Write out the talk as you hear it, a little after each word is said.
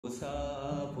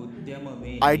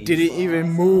I didn't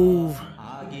even move.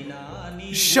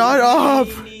 Shut up!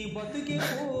 What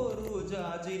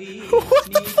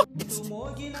the fuck is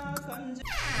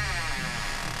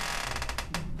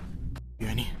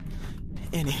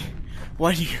Annie,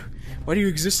 why do you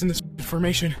exist in this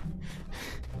formation?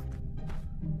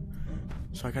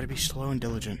 So I gotta be slow and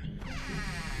diligent.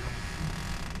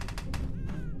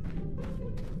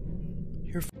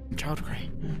 You're a f***ing child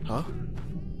crying. Huh?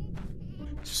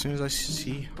 As soon as I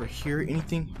see or hear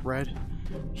anything red,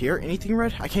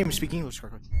 I can't even speak English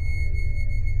correctly.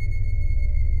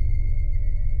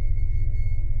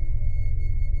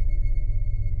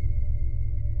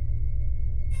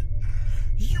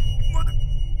 You mother...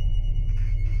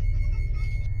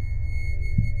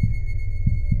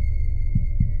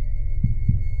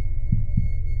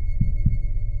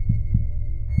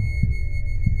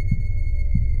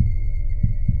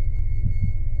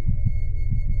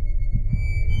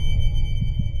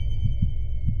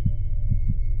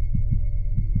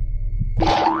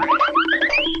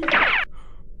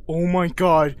 Oh my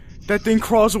god, that thing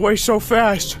crawls away so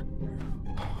fast.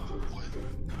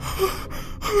 I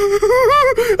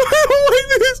don't like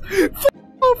this. Fuck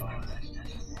off.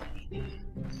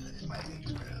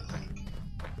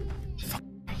 Fuck.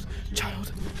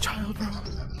 Child, bro.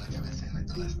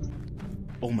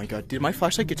 Oh my god, did my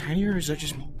flashlight get tinier or is that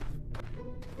just me?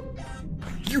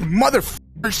 You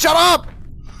motherfucker, shut up!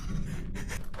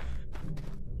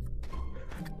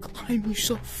 Climb, you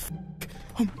so fuck.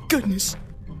 Oh my goodness.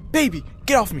 Baby,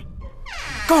 get off me.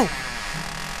 Go!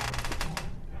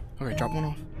 Okay, drop one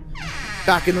off.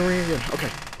 Back in the ring again. Okay.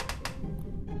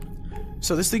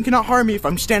 So this thing cannot harm me if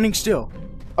I'm standing still.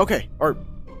 Okay, or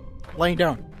laying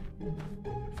down.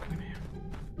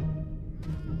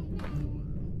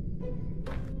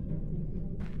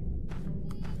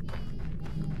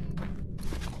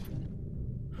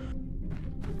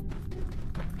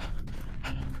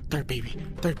 Third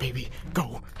baby,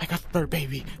 go. I got the third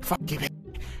baby. Fuck you, bitch.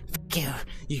 Fuck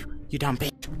you, you dumb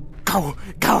bitch. Go.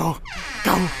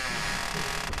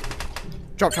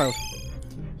 Drop child.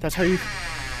 That's how you...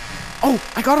 Oh,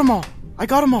 I got them all.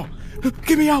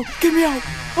 Get me out.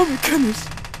 Oh my goodness.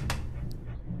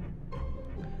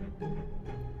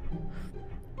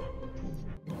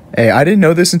 Hey, I didn't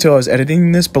know this until I was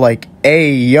editing this, but like,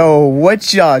 hey, yo,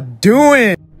 what y'all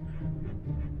doing?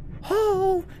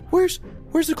 Oh, where's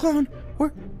the clown?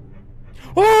 Where?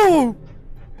 Oh!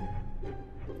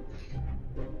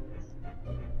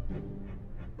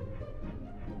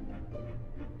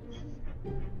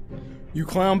 You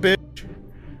clown bitch.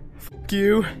 Fuck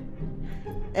you.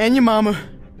 And your mama.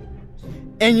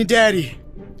 And your daddy.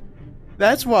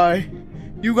 That's why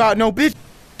you got no bitch.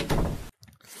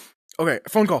 Okay,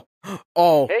 phone call.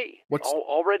 Oh. Hey, what's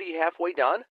already halfway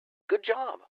done? Good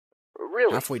job.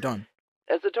 Really. Halfway done.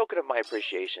 As a token of my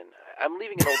appreciation, I'm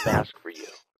leaving an old mask for you.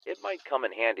 It might come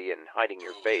in handy in hiding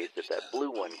your face if that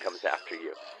blue one comes after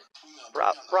you.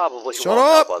 Probably Shut won't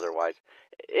up! help otherwise.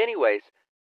 Anyways,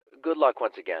 good luck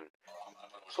once again.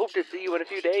 Hope to see you in a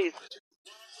few days.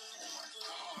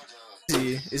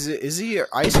 Is he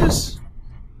ISIS?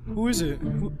 Who is it?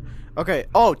 Okay.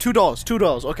 Oh,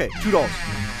 $2. Okay, $2.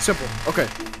 Simple. Okay.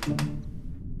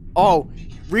 Oh,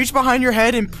 reach behind your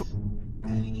head and...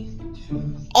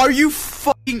 Are you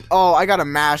fucking... Oh, I got a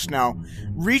mask now.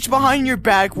 Reach behind your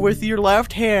back with your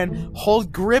left hand.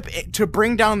 Hold grip to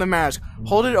bring down the mask.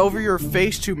 Hold it over your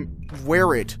face to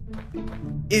wear it.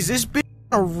 Is this bitch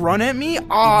gonna run at me? Oh,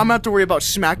 I'm gonna have to worry about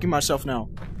smacking myself now.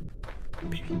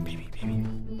 Baby.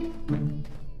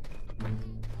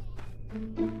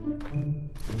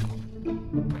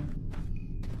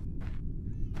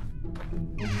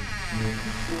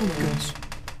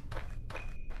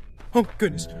 Oh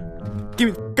goodness. Get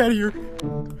me the f*** out of here.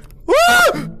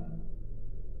 Ah!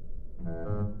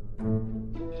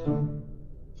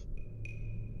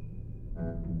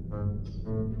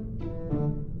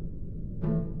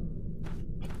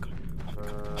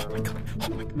 Oh my god.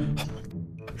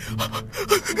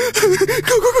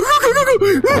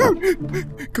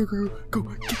 Go.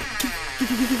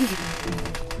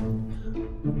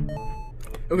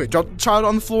 Okay, drop the child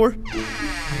on the floor.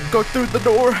 Go through the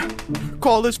door.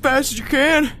 Crawl as fast as you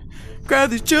can. Grab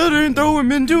these children and throw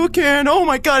them into a can. Oh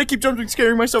my god, I keep jumping and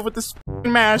scaring myself with this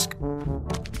mask.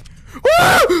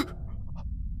 Ah!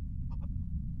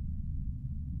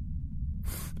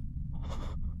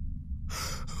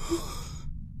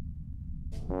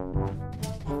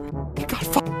 God,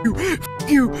 fuck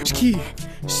you. It's key.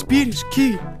 Speed is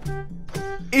key.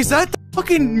 Is that the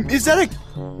fucking... Is that a...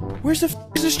 Where's the f***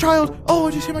 is this child? Oh,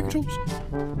 I just hit my controls.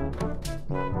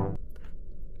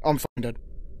 I'm fucking dead.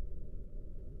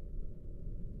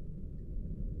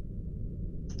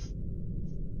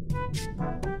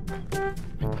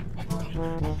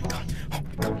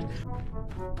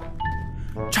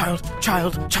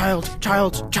 Child.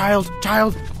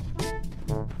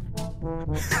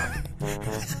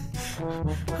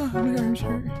 Oh, my arms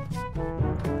hurt.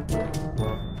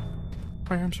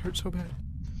 My arms hurt so bad.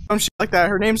 Shit like that.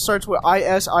 Her name starts with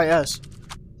ISIS. I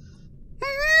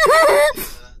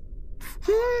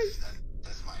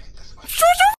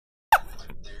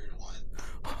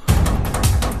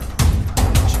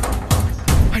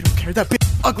don't care. That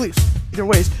bitch ugly. Either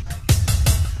ways.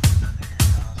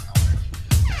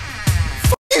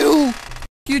 Fuck you.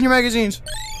 You and your magazines.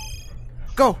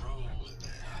 Go.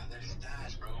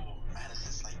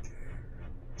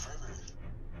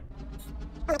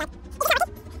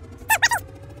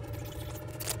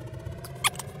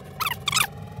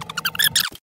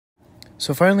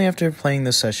 So finally, after playing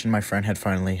this session, my friend had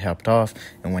finally hopped off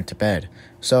and went to bed.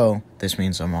 So this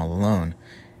means I'm all alone.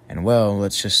 And well,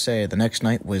 let's just say the next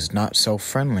night was not so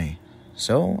friendly.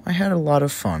 So I had a lot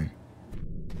of fun.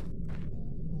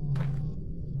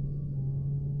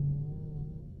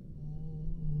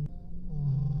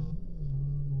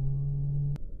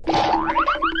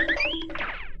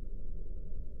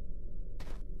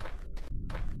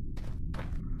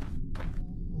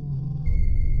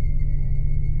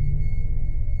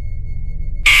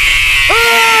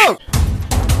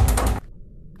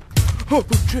 Oh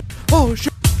shit! Oh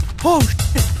shit! Oh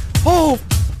shit! Oh!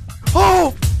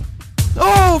 Oh!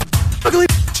 Oh! Ugly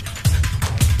bitch!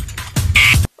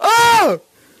 Oh!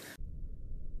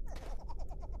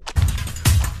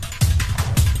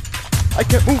 I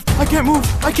can't move! I can't move!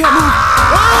 I can't move!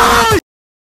 Ah!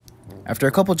 After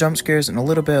a couple jump scares and a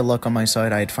little bit of luck on my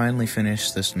side, I had finally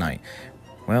finished this night.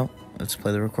 Well, let's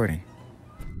play the recording.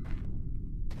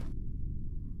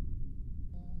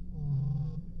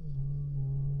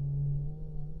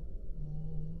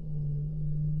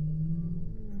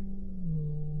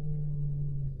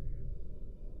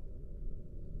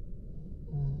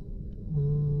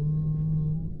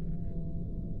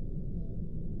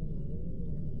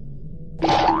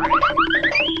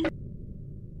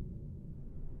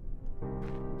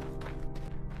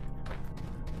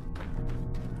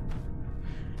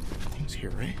 Things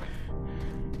here, right?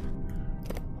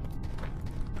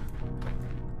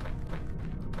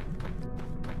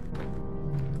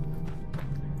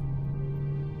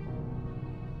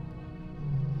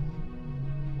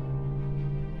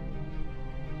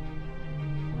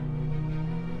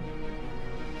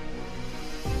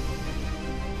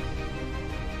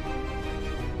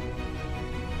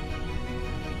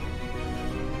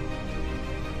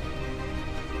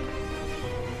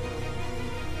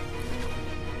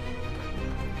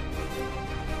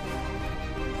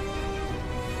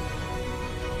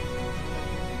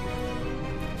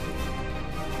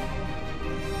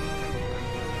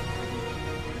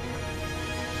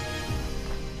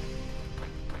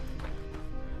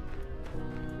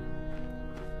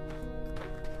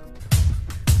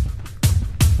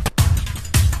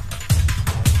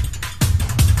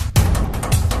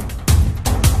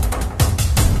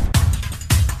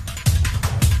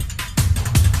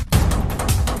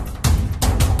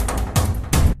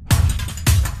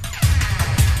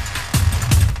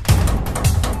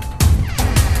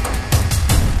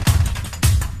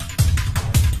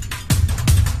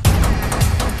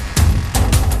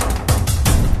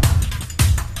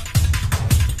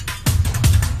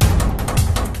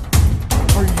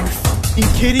 You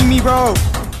kidding me, bro?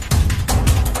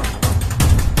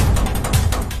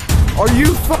 Are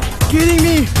you kidding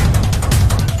me?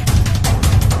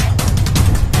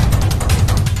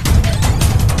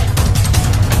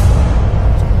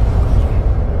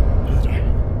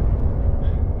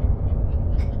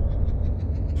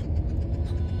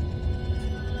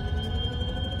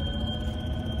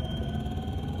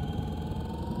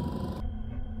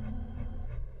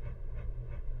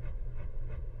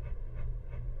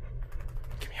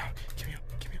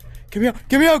 Get me out!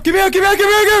 Get me out! Get me out! Get me out! Get me out! Get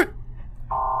me out!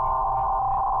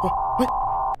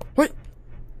 What?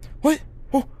 What?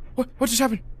 Oh, what just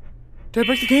happened? Did I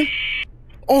break the game?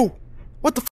 Oh,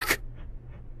 what the fuck?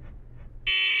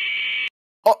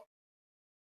 Oh,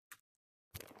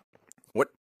 what?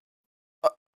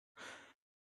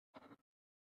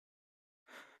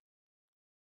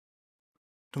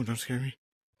 Don't jump scare me!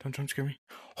 Don't jump scare me!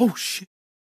 Oh shit!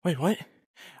 Wait, what?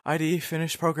 ID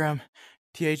finish program.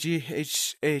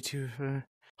 TAGHA2.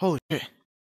 Holy shit!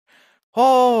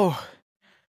 Oh!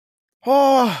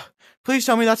 Oh! Please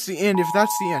tell me that's the end. If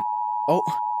that's the end. Oh.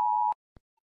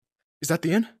 Is that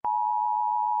the end?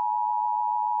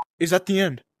 Is that the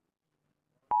end?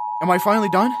 Am I finally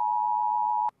done?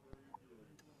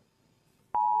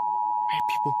 Hey,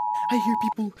 people. I hear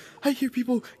people. I hear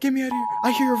people. Get me out of here.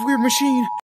 I hear a weird machine.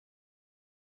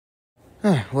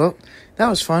 Well, that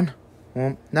was fun.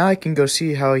 Well, now I can go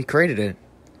see how he created it.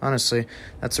 Honestly,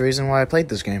 that's the reason why I played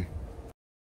this game.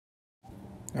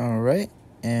 Alright,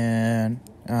 and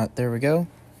there we go.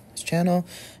 This channel,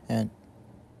 and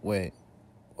wait,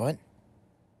 what?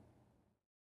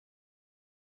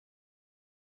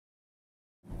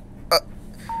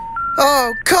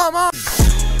 Oh, come on!